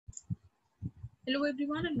Hello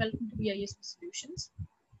everyone and welcome to BISP Solutions.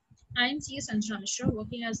 I am CS Sanjana Mishra,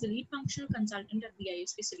 working as the lead functional consultant at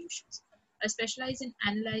BISP Solutions. I specialize in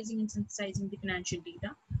analyzing and synthesizing the financial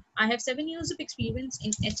data. I have 7 years of experience in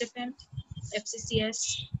HFM,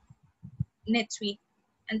 FCCS, NetSuite,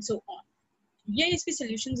 and so on. BISP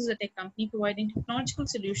Solutions is a tech company providing technological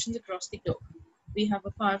solutions across the globe. We have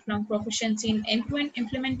a far-flung proficiency in end-to-end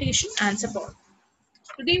implementation and support.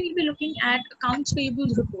 Today we'll be looking at Accounts Payable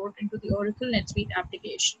Report into the Oracle NetSuite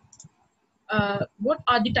application. What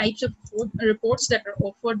are the types of reports that are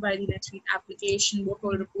offered by the NetSuite application? What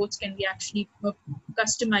all reports can we actually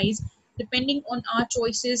customize depending on our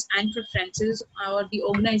choices and preferences, or the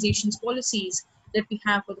organization's policies that we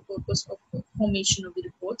have for the purpose of formation of the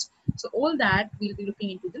reports. So all that we'll be looking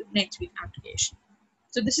into the NetSuite application.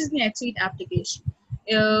 So this is the NetSuite application.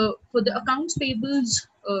 For the accounts payables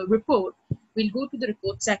report, we'll go to the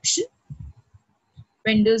report section,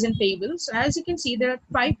 vendors and payables. So as you can see, there are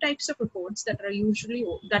 5 types of reports that are usually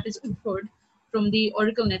offered from the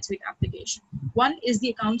Oracle NetSuite application. One is the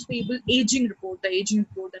accounts payable aging report, the aging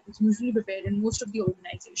report that is usually prepared in most of the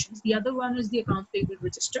organizations. The other one is the accounts payable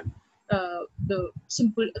register, the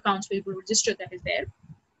simple accounts payable register that is there,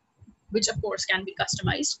 which of course can be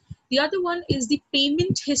customized. The other one is the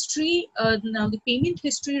payment history. Now the payment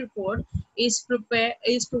history report is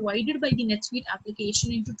provided by the NetSuite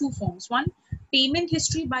application into 2 forms. One, payment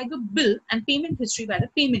history by the bill, and payment history by the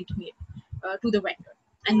payment made to the vendor.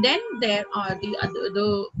 And then there are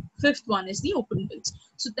the 5th one is the open bills.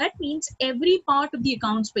 So that means every part of the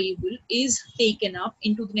accounts payable is taken up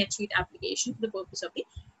into the NetSuite application for the purpose of the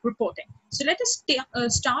reporting. So let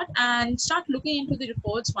us start looking into the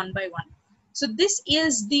reports one by one. So this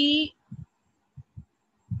is the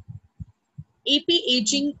AP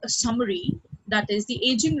aging summary, that is the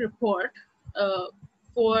aging report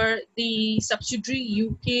for the subsidiary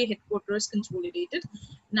UK headquarters consolidated.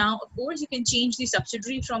 Now, of course, you can change the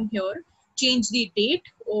subsidiary from here, change the date,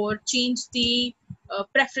 or change the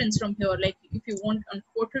preference from here, like if you want on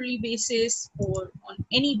quarterly basis or on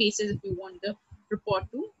any basis, if you want the report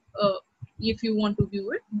to if you want to view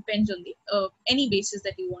it, depends on the any basis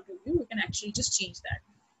that you want to view, you can actually just change that.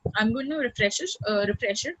 I'm going to refresh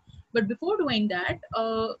it, but before doing that,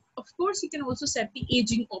 of course, you can also set the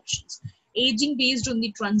aging options, aging based on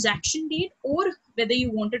the transaction date, or whether you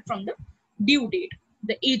want it from the due date,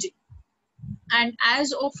 the aging. And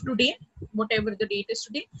as of today, whatever the date is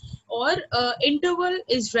today, or interval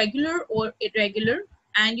is regular or irregular,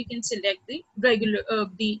 and you can select the regular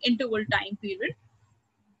the interval time period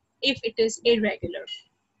if it is irregular.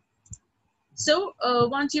 So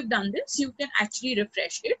once you've done this, you can actually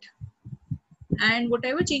refresh it, and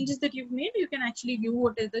whatever changes that you've made, you can actually view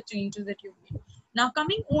what are the changes that you've made. Now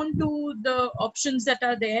coming on to the options that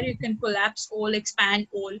are there, you can collapse all, expand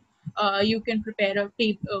all, you can prepare a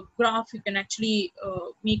graph, you can actually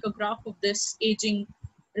make a graph of this aging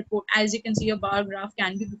report. As you can see, a bar graph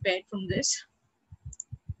can be prepared from this.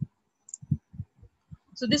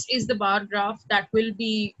 So this is the bar graph that will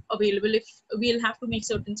be available if we'll have to make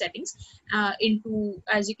certain settings into,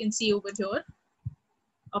 as you can see over here,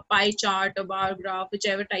 a pie chart, a bar graph,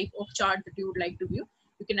 whichever type of chart that you would like to view.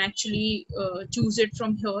 You can actually choose it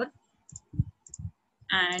from here,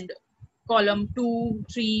 and column 2,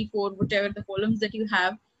 3, 4, whatever the columns that you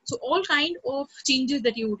have. So all kind of changes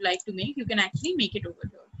that you would like to make, you can actually make it over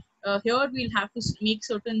here. Here we'll have to make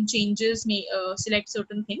certain changes, select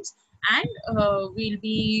certain things, and we'll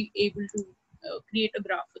be able to create a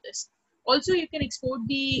graph for this. Also, you can export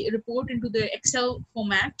the report into the Excel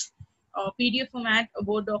format, PDF format, a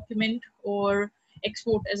Word document, or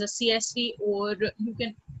export as a CSV, or you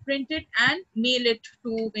can print it and mail it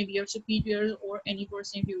to maybe your superior or any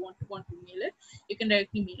person. If you want to mail it, you can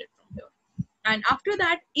directly mail it from here. And after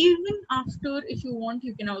that, even after, if you want,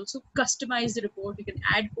 you can also customize the report. You can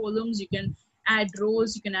add columns, you can add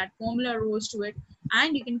rows, you can add formula rows to it,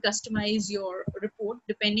 and you can customize your report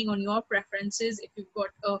depending on your preferences. If you've got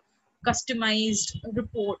a customized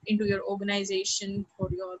report into your organization for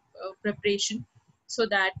your preparation, so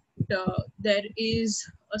that there is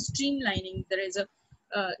a streamlining, there is a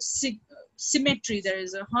symmetry, there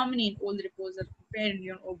is a harmony in all the reports that are prepared in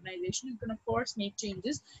your organization. You can of course make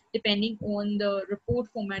changes depending on the report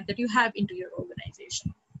format that you have into your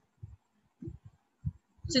organization.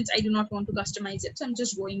 Since I do not want to customize it, so I'm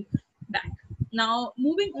just going back. Now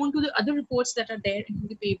moving on to the other reports that are there in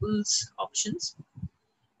the payables options.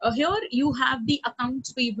 Here you have the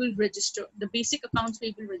accounts payable register, the basic accounts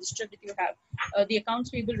payable register that you have. The accounts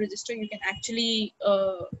payable register, you can actually,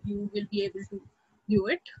 you will be able to view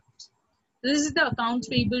it. This is the accounts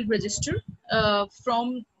payable register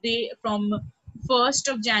from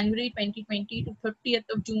 1st of January 2020 to 30th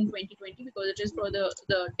of June 2020, because it is for the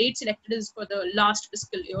date selected is for the last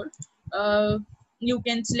fiscal year. You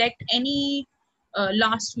can select any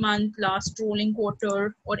last month, last rolling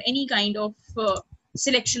quarter, or any kind of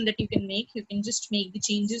selection that you can make. You can just make the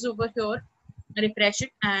changes over here, refresh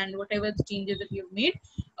it, and whatever the changes that you've made,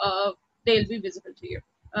 they'll be visible to you.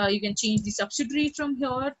 You can change the subsidiary from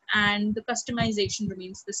here, and the customization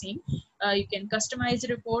remains the same. You can customize the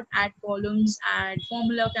report, add columns, add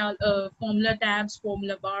formula tabs,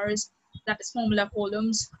 formula bars, that is formula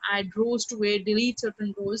columns, add rows to it, delete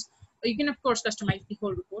certain rows. You can of course customize the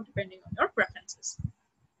whole report depending on your preferences.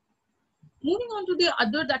 Moving on to the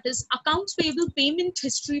other, that is accounts payable payment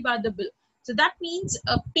history by the bill. So that means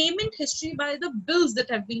a payment history by the bills that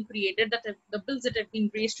have been created, the bills that have been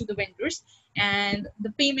raised to the vendors, and the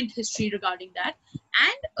payment history regarding that.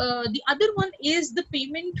 And the other one is the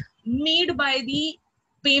payment made by the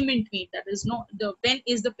payment made. That is not the when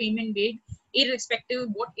is the payment made, irrespective of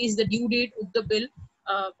what is the due date of the bill,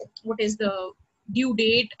 what is the due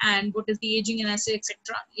date, and what is the aging and asset,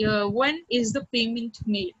 etc. When is the payment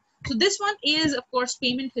made? So this one is, of course,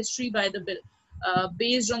 payment history by the bill,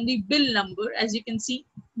 based on the bill number. As you can see,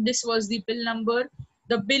 this was the bill number.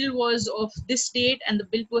 The bill was of this date, and the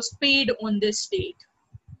bill was paid on this date.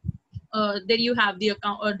 Then you have the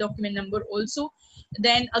account document number also.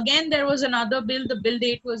 Then again, there was another bill. The bill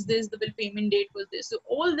date was this. The bill payment date was this. So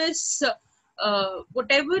all this,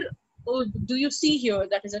 whatever do you see here,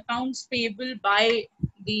 that is accounts payable by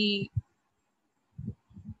the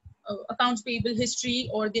accounts payable history,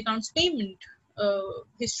 or the accounts payment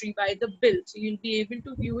history by the bill. So you'll be able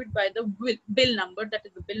to view it by the bill number, that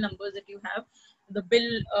is the bill numbers that you have, the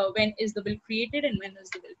bill, when is the bill created and when is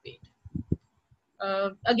the bill paid.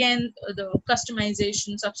 Again, the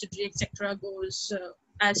customization, subsidiary, etc. goes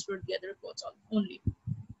as per the other reports only.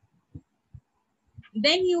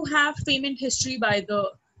 Then you have payment history by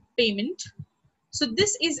the payment. So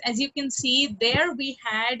this is, as you can see, there we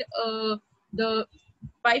had the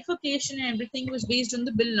bifurcation and everything was based on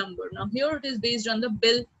the bill number. Now here it is based on the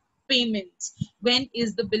bill payments. When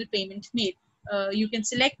is the bill payment made? You can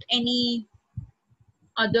select any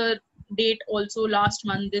other date also, last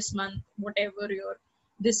month, this month, whatever your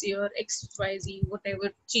this year, XYZ,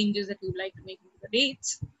 whatever changes that you'd like to make to the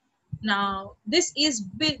dates. Now this is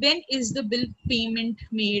when is the bill payment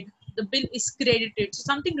made? The bill is credited. So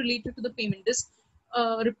something related to the payment. This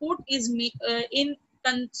report is in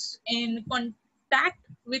contact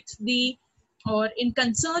with the, or in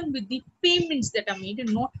concern with the payments that are made,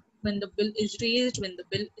 and not when the bill is raised, when the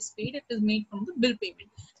bill is paid. It is made from the bill payment.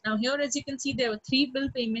 Now here, as you can see, there were 3 bill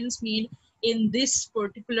payments made in this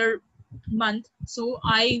particular month. So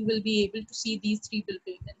I will be able to see these 3 bill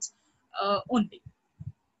payments only.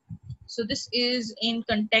 So this is in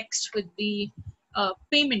context with the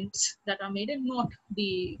payments that are made, and not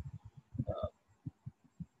the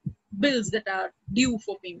bills that are due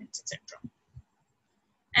for payments, etc.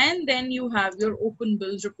 And then you have your open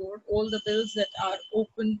bills report, all the bills that are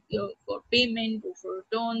open for payment or for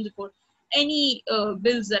returns, for any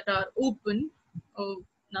bills that are open.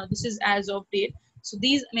 Now this is as of date. So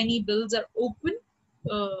these many bills are open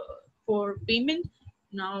for payment.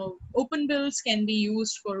 Now open bills can be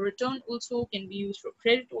used for return also, can be used for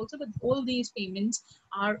credit also, but all these payments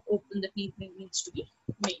are open that needs to be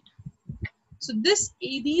made. So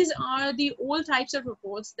these are the all types of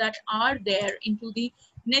reports that are there into the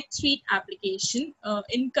NetSuite application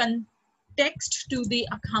in context to the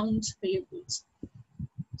accounts payables.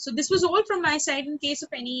 So this was all from my side. In case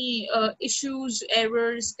of any issues,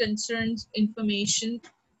 errors, concerns, information,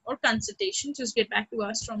 or consultation, just get back to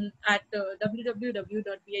us at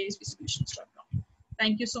www.bisvsolutions.com.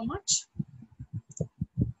 Thank you so much.